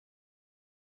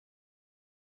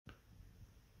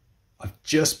I've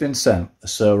just been sent a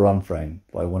Sur Ron frame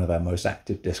by one of our most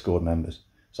active Discord members,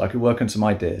 so I could work on some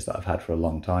ideas that I've had for a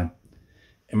long time.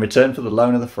 In return for the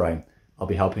loan of the frame, I'll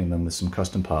be helping them with some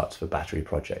custom parts for battery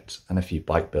projects and a few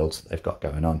bike builds that they've got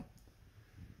going on.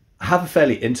 I have a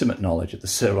fairly intimate knowledge of the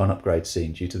Sur Ron upgrade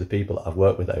scene due to the people that I've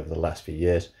worked with over the last few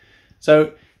years.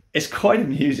 So it's quite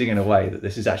amusing in a way that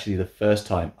this is actually the first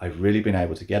time I've really been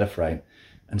able to get a frame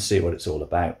and see what it's all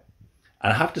about.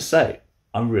 And I have to say,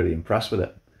 I'm really impressed with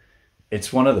it.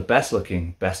 It's one of the best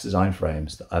looking, best designed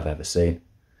frames that I've ever seen.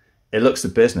 It looks the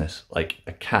business, like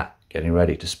a cat getting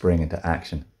ready to spring into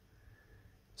action.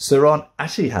 Sur Ron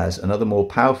actually has another more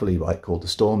powerful e-bike called the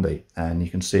Stormbeat, and you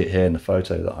can see it here in the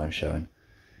photo that I'm showing.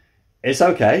 It's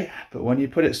okay, but when you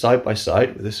put it side by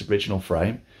side with this original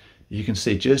frame, you can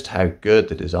see just how good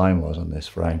the design was on this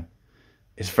frame.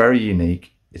 It's very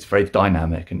unique, it's very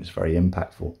dynamic, and it's very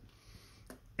impactful.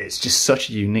 It's just such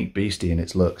a unique beastie in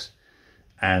its looks.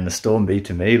 And the Stormbeat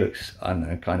to me looks, I don't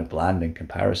know, kind of bland in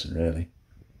comparison, really.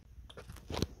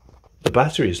 The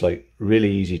battery is like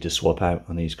really easy to swap out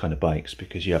on these kind of bikes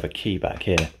because you have a key back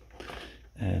here.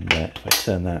 And if I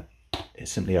turn that, it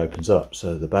simply opens up.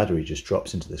 So the battery just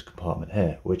drops into this compartment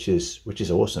here, which is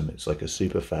awesome. It's like a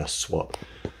super fast swap.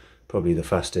 Probably the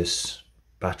fastest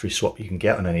battery swap you can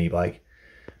get on an e-bike.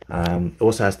 It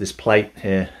also has this plate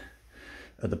here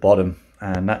at the bottom,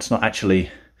 and that's not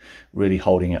actually really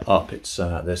holding it up. It's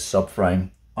this subframe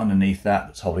underneath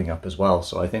that's holding up as well.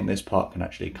 So I think this part can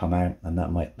actually come out, and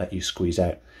that might let you squeeze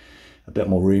out a bit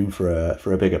more room for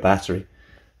a bigger battery.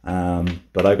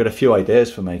 But I've got a few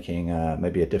ideas for making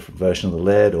maybe a different version of the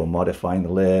lid, or modifying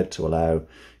the lid to allow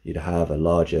you to have a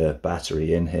larger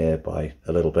battery in here by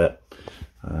a little bit.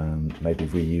 Maybe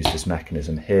reuse this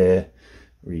mechanism here,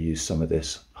 reuse some of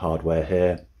this hardware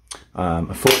here.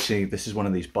 Unfortunately, this is one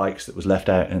of these bikes that was left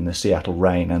out in the Seattle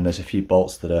rain, and there's a few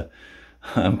bolts that are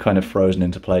kind of frozen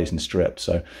into place and stripped,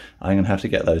 so I'm going to have to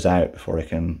get those out before I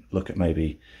can look at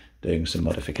maybe doing some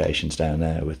modifications down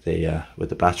there with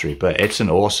the battery. But it's an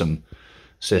awesome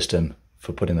system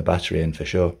for putting the battery in, for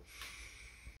sure.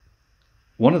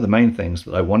 One of the main things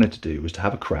that I wanted to do was to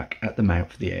have a crack at the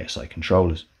mount for the ASI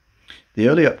controllers. The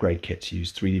early upgrade kits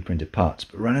used 3D printed parts,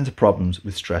 but ran into problems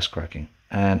with stress cracking.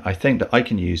 And I think that I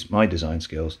can use my design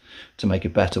skills to make a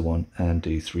better one and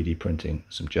do 3D printing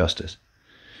some justice.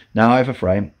 Now I have a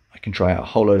frame, I can try out a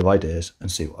whole load of ideas and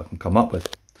see what I can come up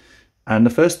with. And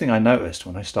the first thing I noticed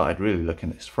when I started really looking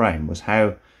at this frame was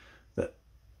how the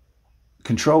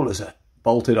controllers are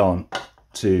bolted on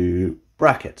to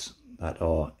brackets that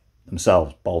are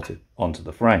themselves bolted onto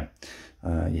the frame.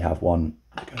 You have one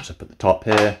that goes up at the top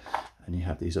here, and you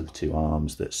have these other two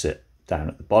arms that sit down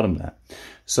at the bottom there.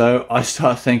 So I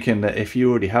start thinking that if you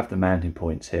already have the mounting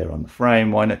points here on the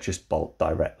frame, why not just bolt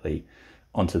directly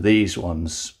onto these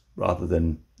ones rather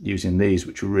than using these,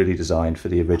 which were really designed for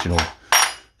the original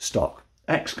stock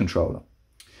X controller.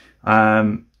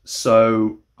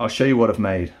 So I'll show you what I've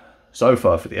made so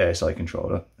far for the ASI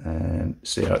controller and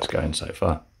see how it's going so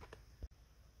far.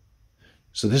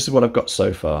 So this is what I've got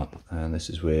so far, and this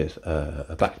is with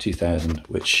a BAC 2000,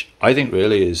 which I think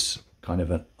really is kind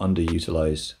of an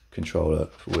underutilized controller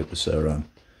with the Sur Ron,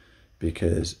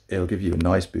 because it'll give you a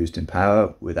nice boost in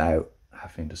power without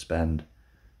having to spend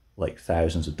like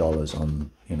thousands of dollars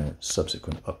on, you know,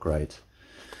 subsequent upgrades.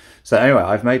 So anyway,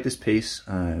 I've made this piece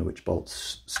which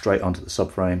bolts straight onto the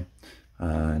subframe,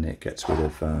 and it gets rid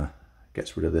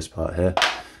of this part here,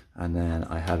 and then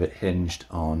I have it hinged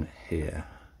on here.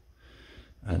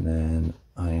 And then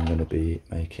I'm going to be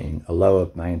making a lower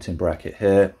mounting bracket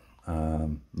here.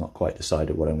 Not quite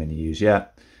decided what I'm going to use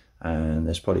yet, and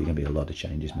there's probably going to be a lot of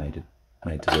changes made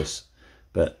to this.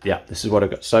 But yeah, this is what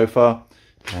I've got so far,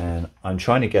 and I'm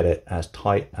trying to get it as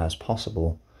tight as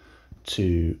possible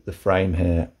to the frame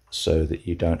here so that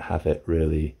you don't have it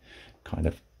really kind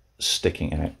of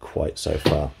sticking out quite so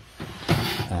far.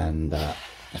 And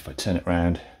if I turn it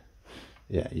around,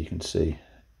 yeah, you can see,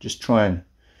 just try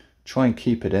and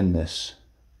keep it in this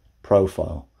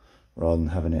profile rather than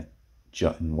having it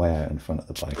jutting way out in front of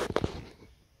the bike.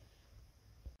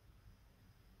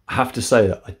 I have to say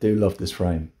that I do love this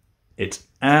frame. It's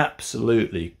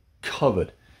absolutely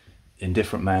covered in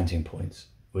different mounting points,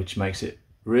 which makes it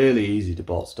really easy to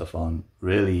bolt stuff on,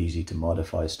 really easy to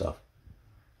modify stuff.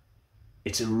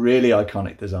 It's a really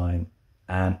iconic design,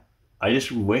 and I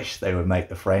just wish they would make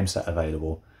the frame set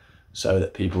available so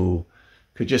that people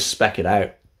could just spec it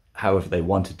out however they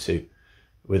wanted to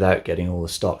without getting all the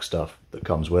stock stuff that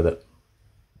comes with it.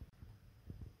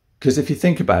 Because if you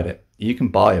think about it, you can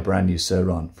buy a brand new Sur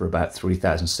Ron for about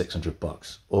 $3,600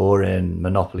 bucks, or in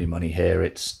Monopoly money here,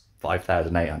 it's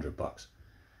 $5,800 bucks.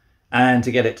 And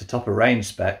to get it to top of range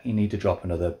spec, you need to drop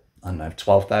another, I don't know,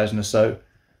 12,000 or so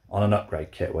on an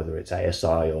upgrade kit, whether it's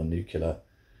ASI or nuclear.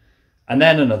 And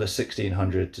then another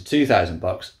 1,600 to 2,000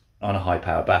 bucks on a high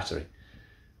power battery.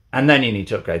 And then you need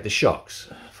to upgrade the shocks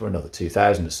for another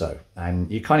 2,000 or so.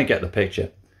 And you kind of get the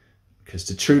picture, because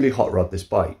to truly hot rod this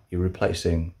bike, you're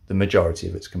replacing the majority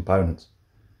of its components.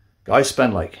 Guys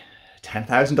spend like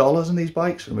 $10,000 on these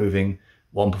bikes, removing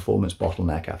one performance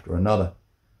bottleneck after another.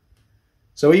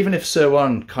 So even if Sur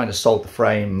Ron kind of sold the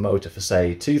frame motor for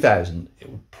say 2,000, it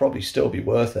would probably still be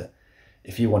worth it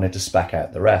if you wanted to spec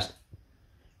out the rest.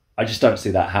 I just don't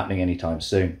see that happening anytime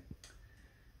soon.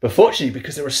 But fortunately,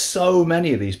 because there are so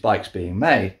many of these bikes being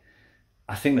made,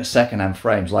 I think that second-hand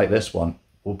frames like this one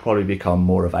will probably become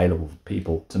more available for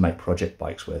people to make project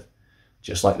bikes with,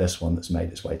 just like this one that's made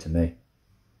its way to me.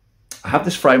 I have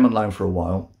this frame on loan for a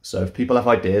while, so if people have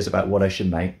ideas about what I should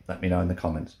make, let me know in the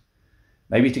comments.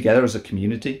 Maybe together as a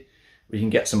community, we can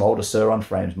get some older Sur Ron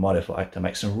frames modified to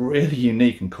make some really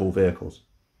unique and cool vehicles.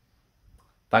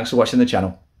 Thanks for watching the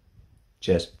channel.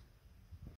 Cheers.